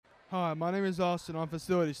Hi, my name is Austin on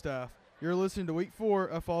facility staff. You're listening to Week 4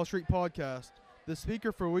 of Fall Street Podcast. The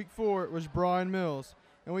speaker for Week 4 was Brian Mills,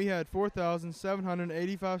 and we had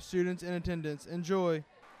 4,785 students in attendance. Enjoy.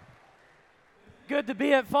 Good to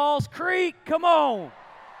be at Falls Creek. Come on.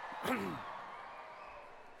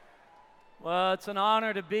 Well, it's an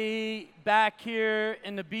honor to be back here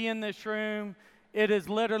and to be in this room. It is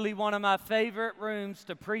literally one of my favorite rooms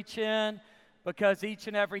to preach in because each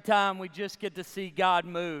and every time we just get to see God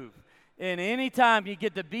move. And anytime you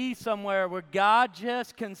get to be somewhere where God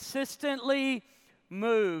just consistently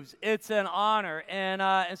moves, it's an honor.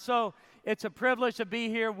 And so it's a privilege to be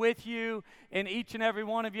here with you and each and every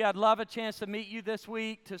one of you. I'd love a chance to meet you this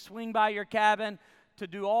week, to swing by your cabin, to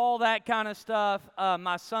do all that kind of stuff.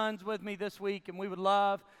 My son's with me this week, and we would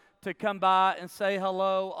love to come by and say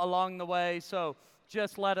hello along the way. So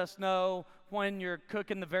just let us know when you're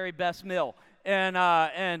cooking the very best meal. And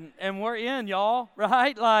we're in, y'all,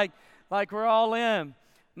 right? Like we're all in.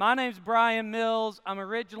 My name's Brian Mills. I'm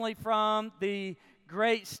originally from the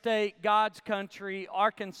great state, God's country,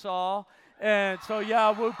 Arkansas. And so,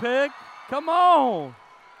 yeah, woo pig, come on.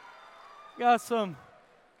 Got some,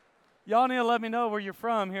 y'all need to let me know where you're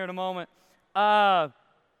from here in a moment.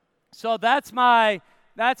 So that's my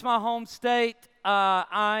home state.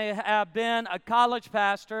 I have been a college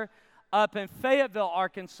pastor up in Fayetteville,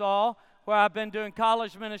 Arkansas, where I've been doing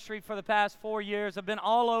college ministry for the past 4 years. I've been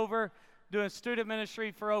all over doing student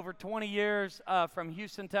ministry for over 20 years, from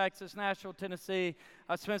Houston, Texas, Nashville, Tennessee.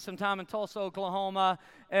 I spent some time in Tulsa, Oklahoma,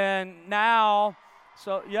 and now,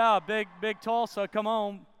 so yeah, big Tulsa, come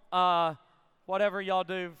on, whatever y'all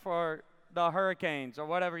do for the Hurricanes or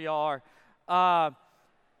whatever y'all are.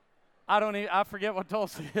 I forget what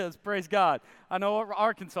Tulsa is, praise God. I know what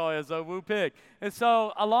Arkansas is, though, woo pig. And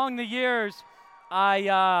so along the years,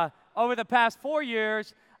 over the past 4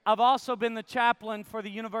 years, I've also been the chaplain for the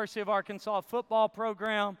University of Arkansas football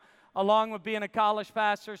program, along with being a college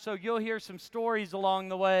pastor. So you'll hear some stories along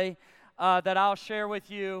the way that I'll share with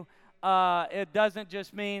you. It doesn't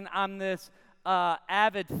just mean I'm this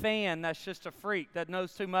avid fan that's just a freak that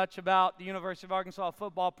knows too much about the University of Arkansas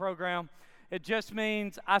football program. It just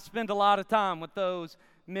means I spend a lot of time with those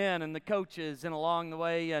men and the coaches and along the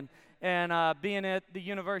way. And being at the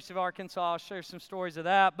University of Arkansas, I'll share some stories of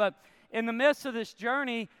that. But in the midst of this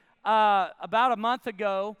journey, about a month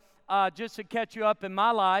ago, just to catch you up in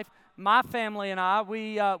my life, my family and I,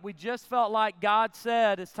 we just felt like God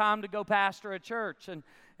said it's time to go pastor a church. And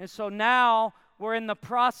so now we're in the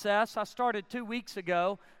process. I started 2 weeks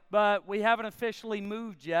ago, but we haven't officially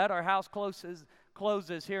moved yet. Our house closes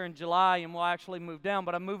here in July, and we'll actually move down.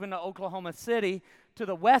 But I'm moving to Oklahoma City, to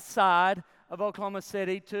the west side of Oklahoma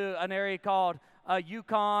City, to an area called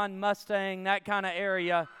Yukon, Mustang, that kind of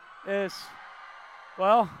area.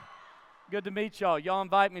 Well, good to meet y'all. Y'all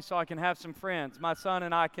invite me so I can have some friends. My son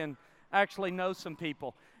and I can actually know some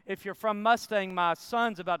people. If you're from Mustang, my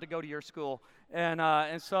son's about to go to your school.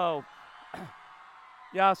 And so,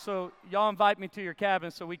 yeah, so y'all invite me to your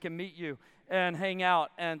cabin so we can meet you and hang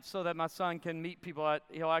out, and so that my son can meet people that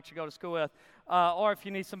he'll actually go to school with. Or if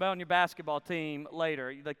you need somebody on your basketball team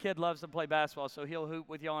later. The kid loves to play basketball, so he'll hoop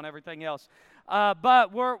with y'all and everything else.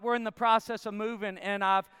 But we're in the process of moving, and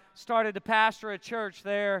I've started to pastor a church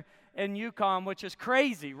there in Yukon, which is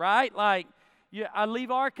crazy, right? Like, I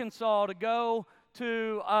leave Arkansas to go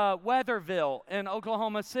to Weatherville in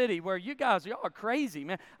Oklahoma City, where y'all are crazy,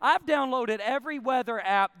 man. I've downloaded every weather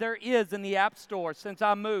app there is in the App Store since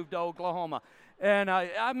I moved to Oklahoma. And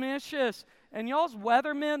I mean, it's just, and y'all's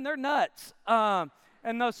weathermen, they're nuts. And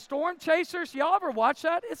the storm chasers, y'all ever watch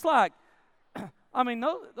that? It's like, I mean,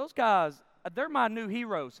 those guys, they're my new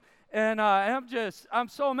heroes. And I'm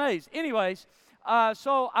so amazed. Anyways,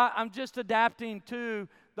 so I'm just adapting to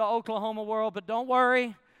the Oklahoma world, but don't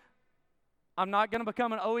worry. I'm not going to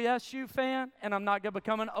become an OSU fan, and I'm not going to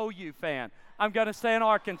become an OU fan. I'm going to stay an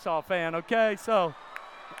Arkansas fan, okay? So,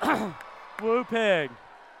 woo pig.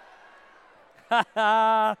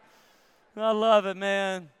 I love it,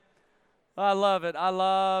 man. I love it. I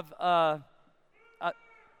love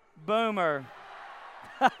Boomer.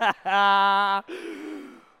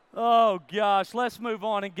 Oh, gosh. Let's move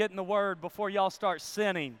on and get in the Word before y'all start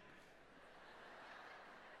sinning.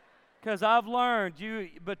 Because I've learned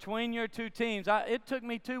between your two teams, it took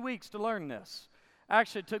me 2 weeks to learn this.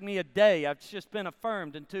 Actually, it took me a day. I've just been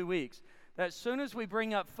affirmed in 2 weeks that as soon as we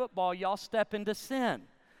bring up football, y'all step into sin.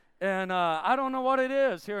 And I don't know what it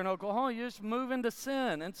is here in Oklahoma. You just move into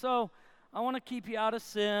sin. And so I want to keep you out of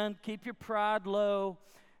sin, keep your pride low,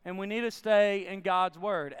 and we need to stay in God's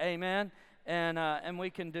Word. Amen? And we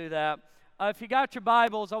can do that. If you got your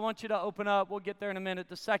Bibles, I want you to open up. We'll get there in a minute.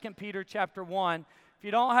 To 2 Peter chapter 1. If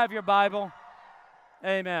you don't have your Bible,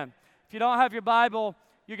 amen. If you don't have your Bible,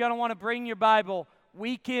 you're going to want to bring your Bible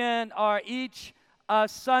weekend or each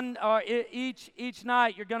each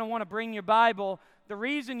night. You're going to want to bring your Bible. The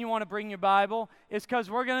reason you want to bring your Bible is because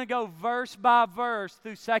we're going to go verse by verse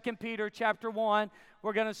through 2 Peter chapter 1.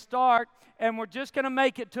 We're going to start, and we're just going to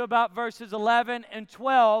make it to about verses 11 and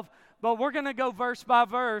 12, but we're going to go verse by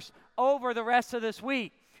verse over the rest of this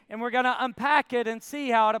week, and we're going to unpack it and see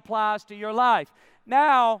how it applies to your life.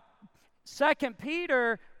 Now, 2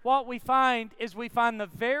 Peter, what we find is we find the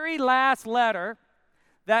very last letter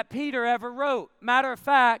that Peter ever wrote. Matter of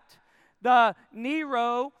fact, the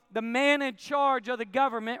Nero, the man in charge of the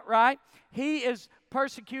government, right? He is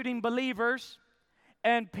persecuting believers,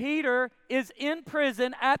 and Peter is in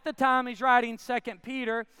prison at the time he's writing 2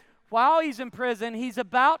 Peter. While he's in prison, he's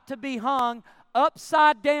about to be hung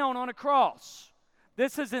upside down on a cross.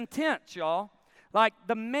 This is intense, y'all. Like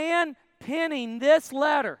the man penning this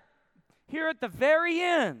letter here at the very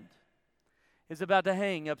end is about to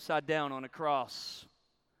hang upside down on a cross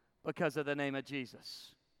because of the name of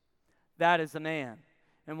Jesus. That is the man.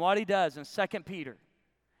 And what he does in 2 Peter,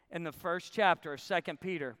 in the first chapter of 2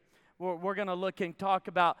 Peter, we're going to look and talk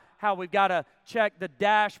about how we've got to check the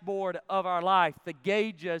dashboard of our life, the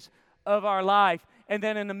gauges of our life. And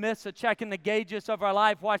then in the midst of checking the gauges of our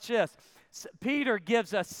life, watch this. Peter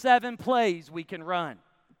gives us 7 plays we can run.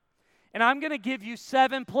 And I'm going to give you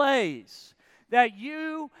 7 plays that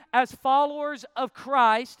you, as followers of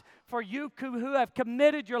Christ, for you who have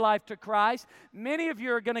committed your life to Christ, many of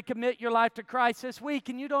you are going to commit your life to Christ this week,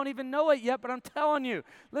 and you don't even know it yet, but I'm telling you,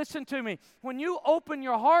 listen to me. When you open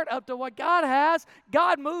your heart up to what God has,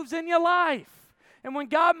 God moves in your life. And when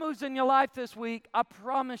God moves in your life this week, I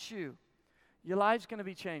promise you, your life's going to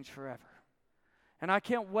be changed forever. And I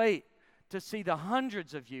can't wait to see the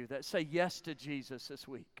hundreds of you that say yes to Jesus this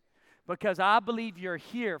week, because I believe you're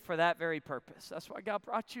here for that very purpose. That's why God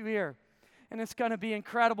brought you here. And it's going to be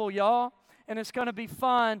incredible, y'all. And it's going to be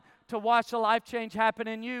fun to watch the life change happen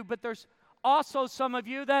in you. But there's also some of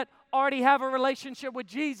you that already have a relationship with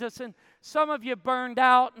Jesus. And some of you burned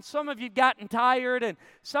out. And some of you gotten tired. And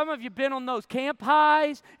some of you been on those camp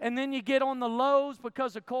highs. And then you get on the lows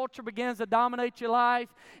because the culture begins to dominate your life.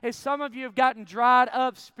 And some of you have gotten dried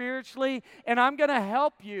up spiritually. And I'm going to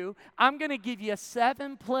help you. I'm going to give you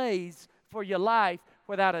 7 plays for your life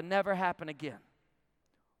where that'll never happen again.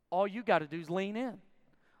 All you got to do is lean in.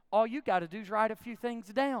 All you got to do is write a few things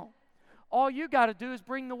down. All you got to do is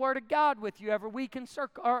bring the Word of God with you every week and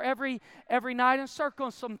circle, or every night, and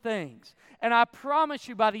circle some things. And I promise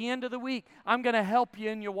you, by the end of the week, I'm going to help you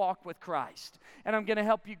in your walk with Christ. And I'm going to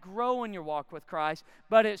help you grow in your walk with Christ.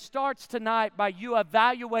 But it starts tonight by you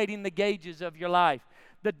evaluating the gauges of your life,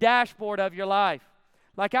 the dashboard of your life.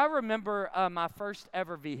 Like I remember my first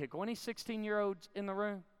ever vehicle. Any 16-year-olds in the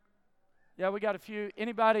room? Yeah, we got a few.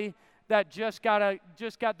 Anybody that just got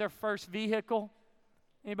their first vehicle?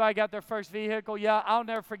 Anybody got their first vehicle? Yeah, I'll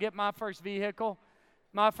never forget my first vehicle.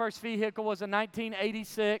 My first vehicle was a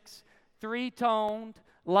 1986 3-toned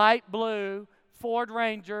light blue Ford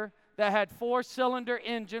Ranger that had 4-cylinder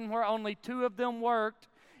engine where only 2 of them worked.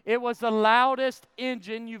 It was the loudest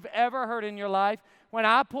engine you've ever heard in your life. When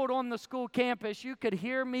I pulled on the school campus, you could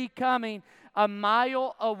hear me coming a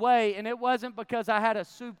mile away, and it wasn't because I had a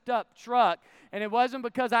souped-up truck, and it wasn't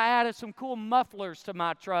because I added some cool mufflers to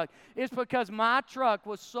my truck. It's because my truck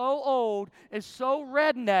was so old and so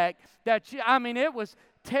redneck that, it was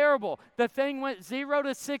terrible. The thing went 0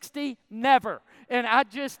 to 60, never, and I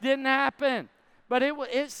just didn't happen. But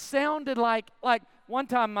it sounded like one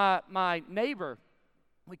time my neighbor,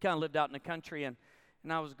 we kind of lived out in the country, and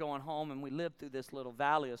I was going home, and we lived through this little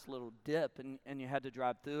valley, this little dip, and you had to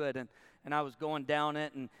drive through it, and I was going down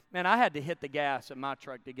it, and man, I had to hit the gas in my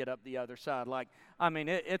truck to get up the other side.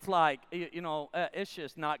 It's like, it's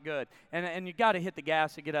just not good. And you got to hit the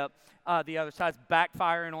gas to get up the other side. It's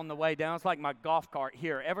backfiring on the way down. It's like my golf cart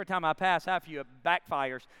here. Every time I pass half of you, it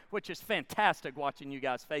backfires, which is fantastic watching you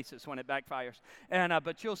guys' faces when it backfires.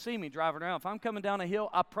 But you'll see me driving around. If I'm coming down a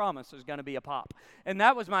hill, I promise there's going to be a pop. And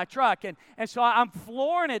that was my truck. And so I'm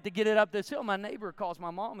flooring it to get it up this hill. My neighbor calls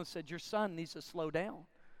my mom and said, "Your son needs to slow down."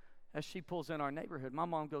 As she pulls in our neighborhood, my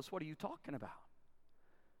mom goes, "What are you talking about?"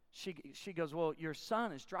 She goes, "Well, your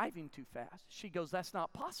son is driving too fast." She goes, "That's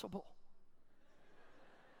not possible."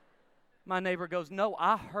 My neighbor goes, "No,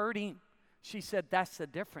 I heard him." She said, "That's the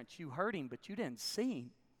difference. You heard him, but you didn't see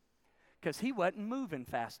him because he wasn't moving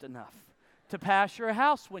fast enough to pass your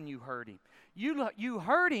house when you heard him. You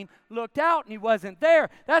heard him, looked out, and he wasn't there.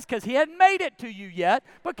 That's because he hadn't made it to you yet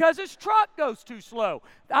because his truck goes too slow."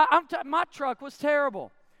 My truck was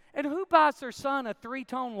terrible. And who buys their son a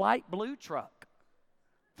 3-tone light blue truck?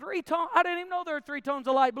 3 tones. I didn't even know there were 3 tones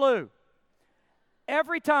of light blue.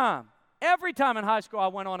 Every time in high school I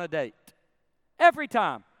went on a date, every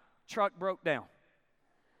time, truck broke down.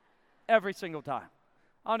 Every single time.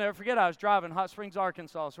 I'll never forget, I was driving Hot Springs,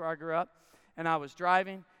 Arkansas, is where I grew up, and I was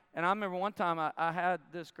driving, and I remember one time I had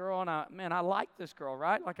this girl, and I liked this girl,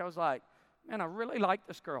 right? Like I was like, man, I really like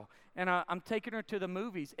this girl. And I'm taking her to the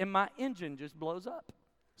movies, and my engine just blows up.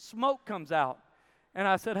 Smoke comes out. And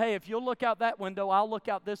I said, hey, if you'll look out that window, I'll look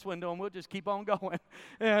out this window, and we'll just keep on going.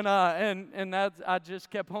 And I just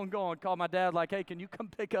kept on going. Called my dad, like, hey, can you come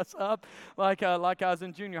pick us up? Like I was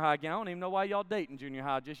in junior high again. I don't even know why y'all dating junior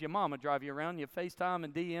high. Just your mama drive you around, you FaceTime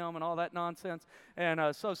and DM and all that nonsense. And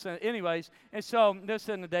anyways, and so this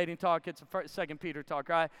isn't a dating talk. It's a 2 Peter talk,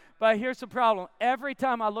 right? But here's the problem. Every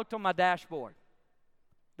time I looked on my dashboard,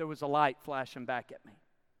 there was a light flashing back at me.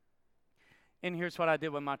 And here's what I did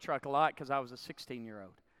with my truck a lot because I was a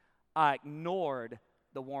 16-year-old. I ignored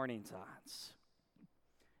the warning signs.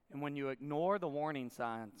 And when you ignore the warning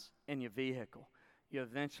signs in your vehicle, you're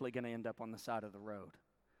eventually going to end up on the side of the road.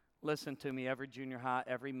 Listen to me, every junior high,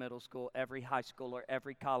 every middle school, every high schooler,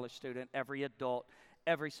 every college student, every adult,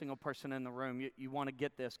 every single person in the room, you want to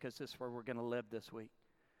get this because this is where we're going to live this week.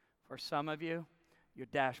 For some of you, your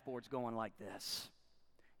dashboard's going like this.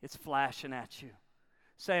 It's flashing at you,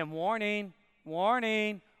 saying, warning,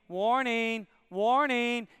 warning, warning,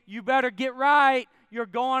 warning, you better get right. You're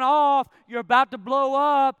going off. You're about to blow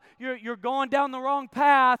up. You're going down the wrong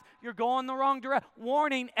path. You're going the wrong direction.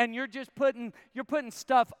 Warning, and you're putting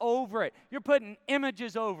stuff over it. You're putting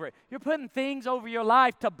images over it. You're putting things over your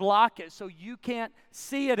life to block it so you can't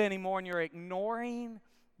see it anymore, and you're ignoring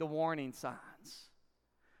the warning signs.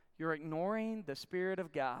 You're ignoring the Spirit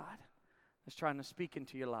of God that's trying to speak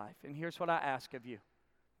into your life. And here's what I ask of you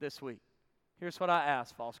this week. Here's what I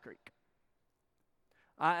ask, Falls Creek.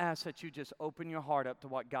 I ask that you just open your heart up to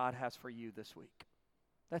what God has for you this week.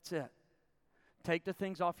 That's it. Take the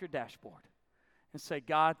things off your dashboard and say,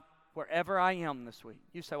 God, wherever I am this week.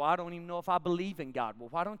 You say, well, I don't even know if I believe in God. Well,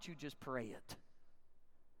 why don't you just pray it?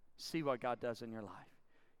 See what God does in your life.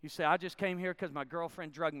 You say, I just came here because my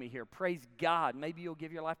girlfriend drugged me here. Praise God. Maybe you'll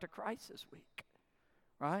give your life to Christ this week.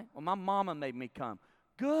 Right? Well, my mama made me come.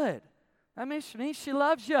 Good. That means she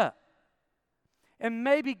loves you. And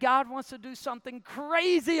maybe God wants to do something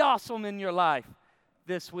crazy awesome in your life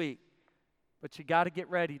this week. But you got to get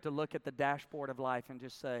ready to look at the dashboard of life and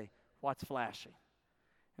just say, what's flashing?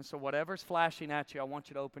 And so whatever's flashing at you, I want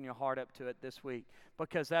you to open your heart up to it this week,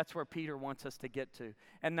 because that's where Peter wants us to get to.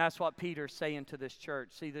 And that's what Peter's saying to this church.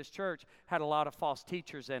 See, this church had a lot of false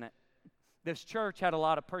teachers in it. This church had a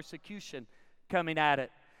lot of persecution coming at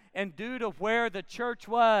it. And due to where the church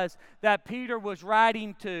was that Peter was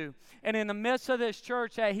writing to, and in the midst of this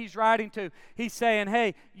church that he's writing to, he's saying,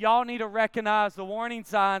 hey, y'all need to recognize the warning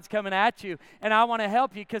signs coming at you, and I want to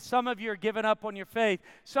help you because some of you are giving up on your faith.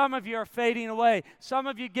 Some of you are fading away. Some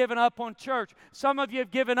of you have given up on church. Some of you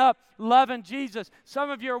have given up loving Jesus. Some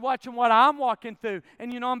of you are watching what I'm walking through,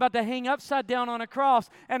 and you know I'm about to hang upside down on a cross,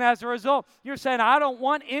 and as a result, you're saying, I don't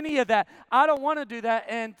want any of that. I don't want to do that,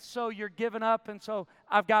 and so you're giving up, and so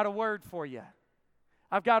I've got a word for you.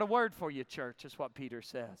 I've got a word for you, church, is what Peter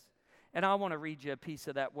says. And I want to read you a piece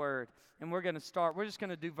of that word. And we're just going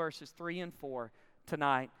to do verses 3 and 4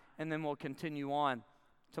 tonight, and then we'll continue on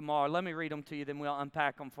tomorrow. Let me read them to you, then we'll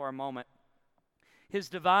unpack them for a moment. His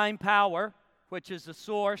divine power, which is the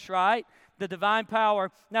source, right? The divine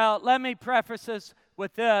power. Now, let me preface this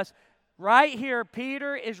with this. Right here,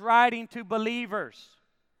 Peter is writing to believers,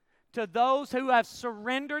 to those who have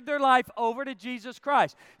surrendered their life over to Jesus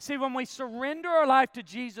Christ. See, when we surrender our life to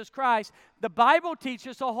Jesus Christ, the Bible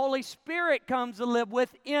teaches the Holy Spirit comes to live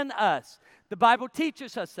within us. The Bible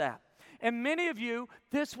teaches us that. And many of you,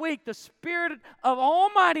 this week, the Spirit of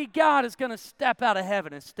Almighty God is going to step out of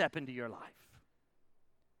heaven and step into your life.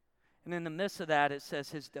 And in the midst of that, it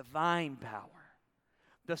says His divine power.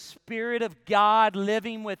 The Spirit of God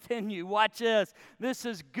living within you. Watch this. This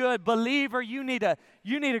is good. Believer, you need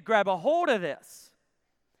to grab a hold of this.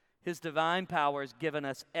 His divine power has given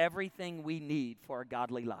us everything we need for a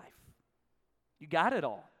godly life. You got it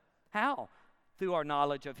all. How? Through our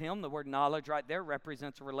knowledge of Him. The word knowledge right there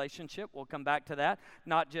represents a relationship. We'll come back to that.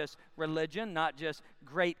 Not just religion, not just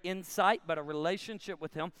great insight, but a relationship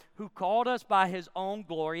with Him who called us by His own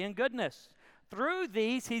glory and goodness. Through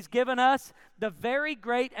these, He's given us the very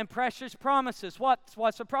great and precious promises.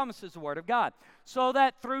 What's the promises? The Word of God. So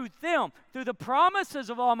that through them, through the promises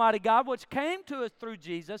of Almighty God, which came to us through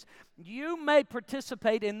Jesus, you may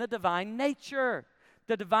participate in the divine nature.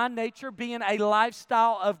 The divine nature being a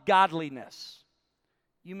lifestyle of godliness.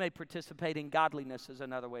 You may participate in godliness is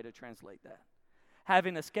another way to translate that.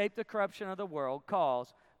 having escaped the corruption of the world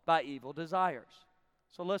caused by evil desires.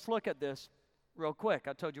 So let's look at this real quick.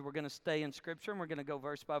 I told you we're going to stay in Scripture, and we're going to go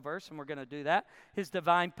verse by verse, and we're going to do that. His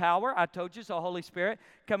divine power, I told you, is the Holy Spirit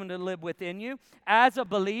coming to live within you. As a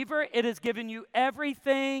believer, it has given you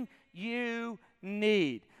everything you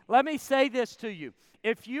need. Let me say this to you.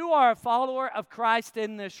 If you are a follower of Christ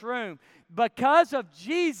in this room, because of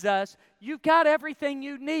Jesus, you've got everything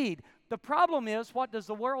you need. The problem is, what does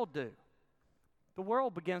the world do? The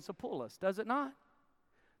world begins to pull us, does it not?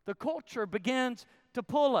 The culture begins to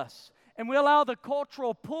pull us. And we allow the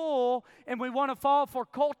cultural pull, and we want to fall for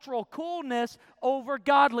cultural coolness over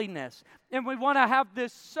godliness. And we want to have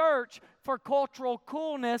this search for cultural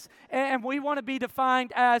coolness, and we want to be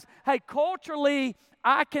defined as, hey, culturally,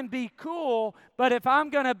 I can be cool, but if I'm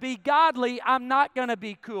going to be godly, I'm not going to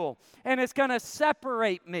be cool. And it's going to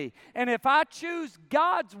separate me. And if I choose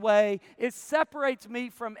God's way, it separates me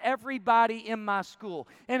from everybody in my school.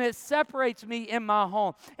 And it separates me in my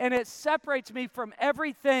home. And it separates me from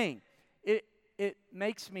everything. It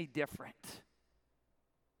makes me different.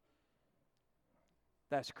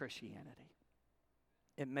 That's Christianity.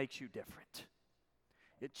 It makes you different.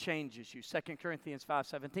 It changes you. 2 Corinthians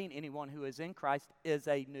 5:17, anyone who is in Christ is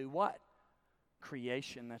a new what?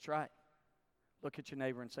 Creation, that's right. Look at your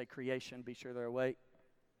neighbor and say creation. Be sure they're awake.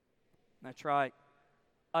 That's right.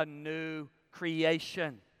 A new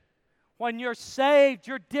creation. When you're saved,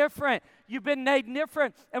 you're different. You've been made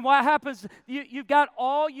different. And what happens, you've got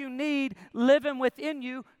all you need living within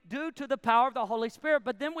you due to the power of the Holy Spirit.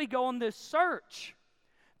 But then we go on this search.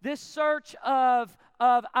 This search of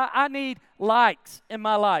I need likes in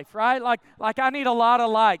my life, right? Like I need a lot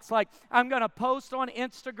of likes. Like I'm going to post on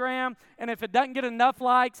Instagram, and if it doesn't get enough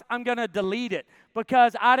likes, I'm going to delete it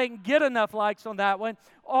because I didn't get enough likes on that one.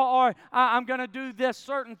 Or I'm going to do this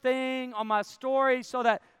certain thing on my story so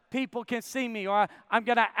that people can see me. Or I'm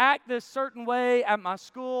going to act this certain way at my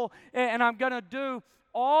school, and I'm going to do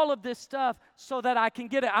all of this stuff so that I can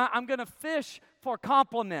get it. I'm going to fish for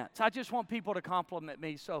compliments. I just want people to compliment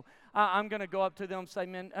me. So I'm going to go up to them and say,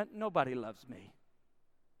 man, nobody loves me.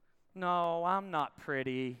 No, I'm not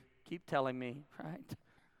pretty. Keep telling me,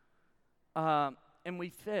 right? And we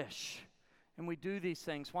fish, and we do these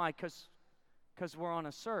things. Why? Because we're on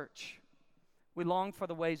a search. We long for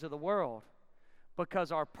the ways of the world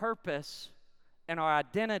because our purpose and our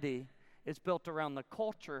identity is built around the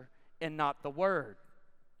culture and not the Word.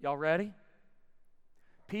 Y'all ready?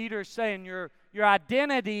 Peter's saying your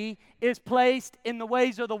identity is placed in the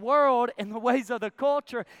ways of the world and the ways of the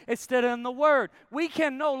culture instead of in the Word. We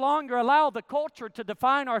can no longer allow the culture to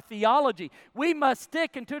define our theology. We must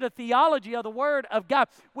stick into the theology of the Word of God.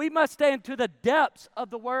 We must stay into the depths of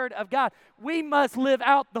the Word of God. We must live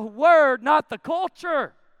out the Word, not the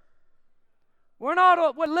culture.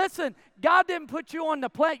 Listen, God didn't put you on the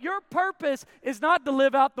planet. Your purpose is not to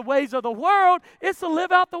live out the ways of the world. It's to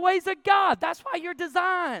live out the ways of God. That's why you're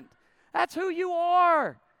designed. That's who you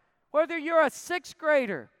are. Whether you're a 6th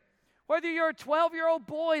grader, whether you're a 12-year-old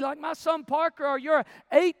boy like my son Parker, or you're an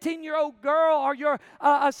 18-year-old girl, or you're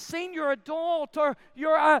a senior adult, or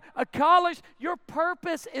you're a college, your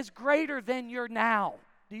purpose is greater than your now.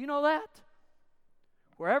 Do you know that?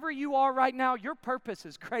 Wherever you are right now, your purpose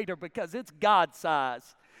is greater because it's God's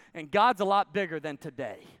size. And God's a lot bigger than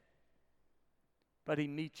today. But He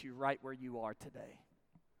meets you right where you are today.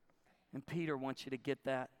 And Peter wants you to get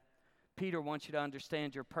that. Peter wants you to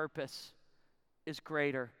understand your purpose is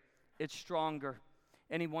greater. It's stronger.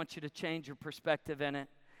 And he wants you to change your perspective in it.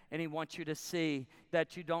 And he wants you to see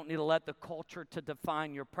that you don't need to let the culture to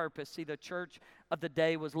define your purpose. See, the church of the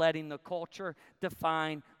day was letting the culture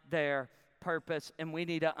define their purpose, and we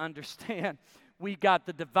need to understand we got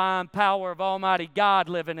the divine power of Almighty God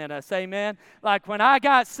living in us. Amen? Like when I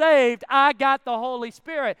got saved, I got the Holy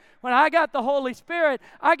Spirit. When I got the Holy Spirit,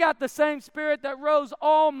 I got the same Spirit that rose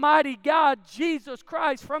Almighty God, Jesus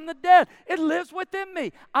Christ, from the dead. It lives within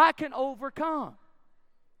me. I can overcome.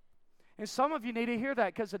 And some of you need to hear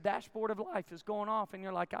that because the dashboard of life is going off, and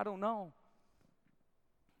you're like, I don't know.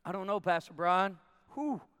 I don't know, Pastor Brian.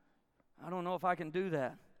 I don't know if I can do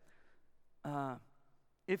that.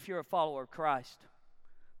 If you're a follower of Christ,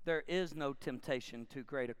 there is no temptation too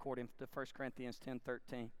great, according to 1 Corinthians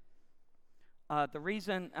 10:13. The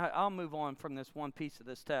reason, I'll move on from this one piece of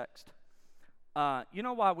this text. You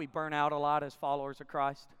know why we burn out a lot as followers of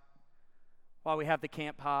Christ? Why we have the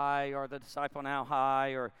camp high or the disciple now high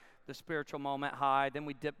or the spiritual moment high, then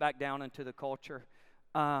we dip back down into the culture.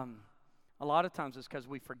 A lot of times it's because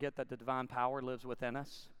we forget that the divine power lives within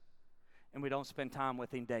us and we don't spend time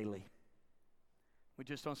with Him daily. We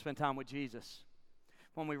just don't spend time with Jesus.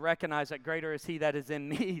 when we recognize that greater is He that is in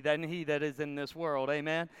me than he that is in this world.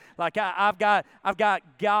 Amen. Like I've got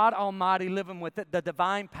God Almighty living with it. The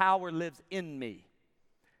divine power lives in me.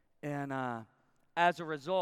 And as a result,